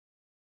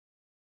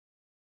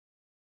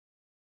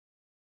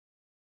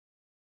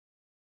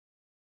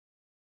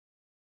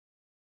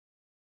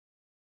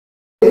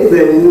it, but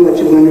I know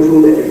it's a wonderful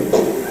letter.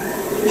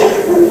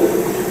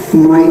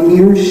 My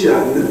dear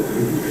son,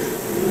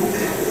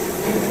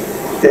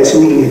 that's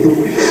me.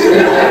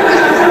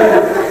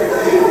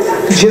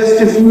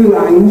 Just a few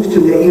lines to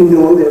let you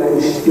know that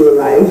I'm still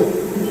alive.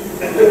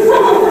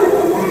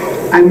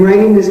 I'm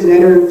writing this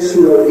letter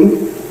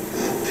slowly,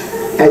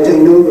 as I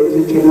know that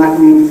you cannot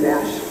read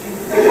fast.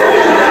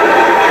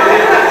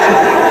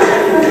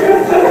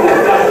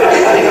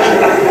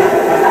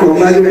 Well,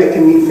 Mother, I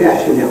can read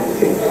faster now,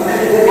 okay?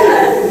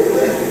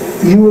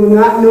 You will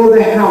not know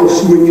the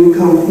house when you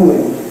come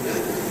home.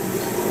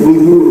 We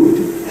moved.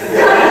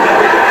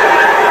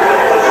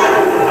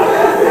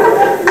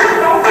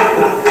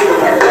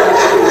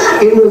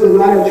 It was a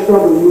lot of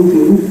trouble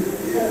moving.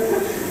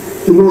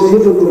 The most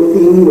difficult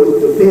thing was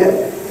the bed.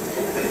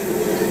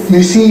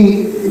 You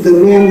see, the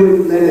man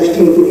wouldn't let us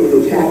take it in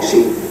the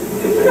taxi.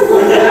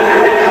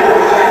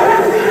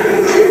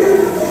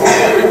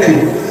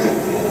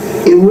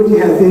 It wouldn't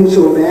have been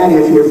so bad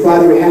if your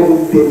father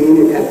hadn't been in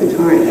it at the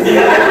time.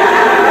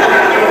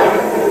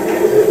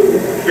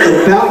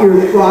 About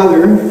your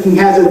father, he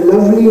has a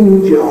lovely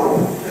new job.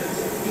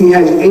 He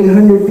has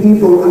 800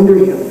 people under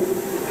him.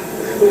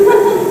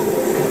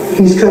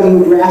 He's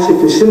cutting grass at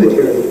the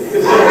cemetery.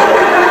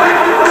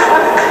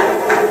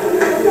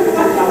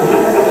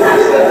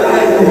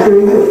 That's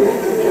very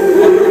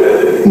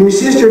good. Your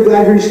sister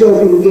got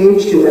herself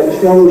engaged to that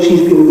fellow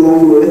she's been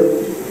going with.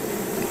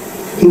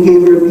 He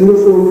gave her a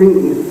beautiful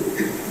ring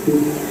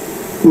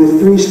with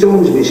 3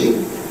 stones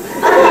missing.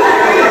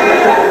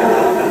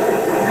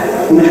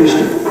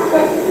 Interesting.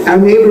 Our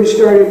neighbors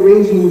started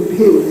raising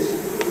pigs.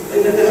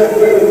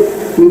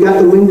 We got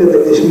the wind of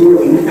it this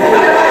morning.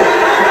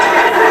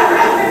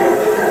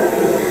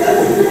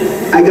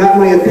 I got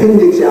my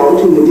appendix out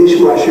and the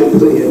dishwasher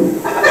put in.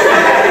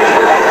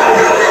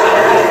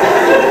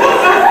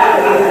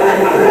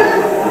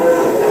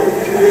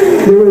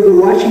 There was a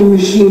washing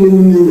machine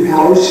in the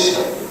house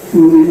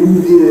when we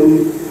moved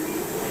in,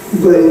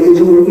 but it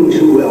isn't working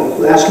too well.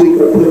 Last week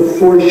I put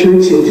 4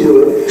 shirts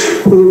into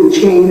it, pulled the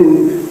chain,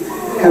 and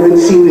haven't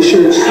seen the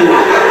shirts since.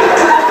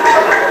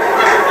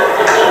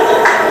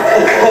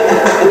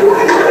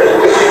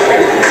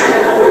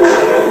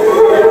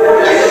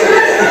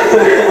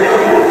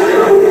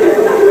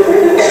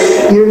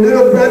 Your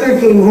little brother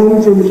came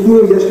home from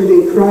school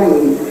yesterday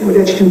crying. Oh,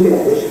 that's too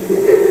bad.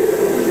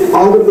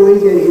 All the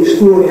boys at his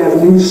school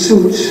have new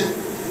suits.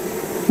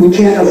 We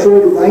can't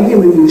afford to buy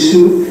him a new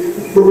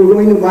suit, but we're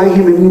going to buy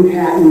him a new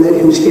hat and let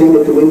him stand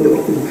at the window.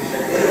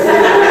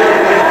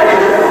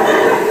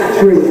 It's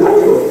very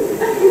thoughtful.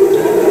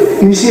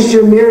 Your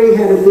sister Mary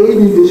had a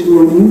baby this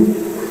morning.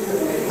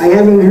 I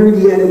haven't heard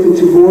yet if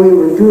it's a boy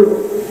or a girl,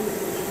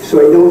 so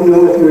I don't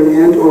know if you're an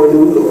aunt or an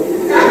uncle.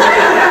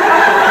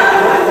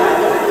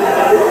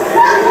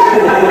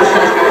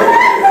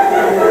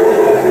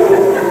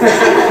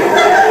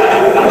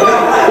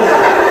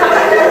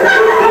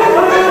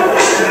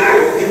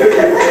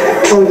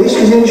 Oh, this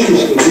is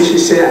interesting. This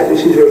is sad.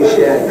 This is very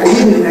sad. I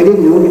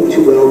didn't know him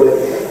too well, but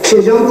it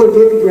says Uncle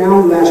Dick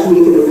drowned last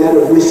week in a vat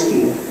of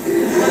whiskey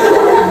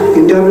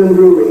in Dublin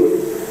Brewery.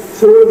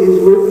 4 of his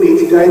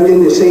workmates dived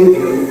in to save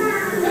him,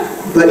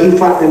 but he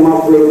fought them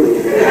off bravely.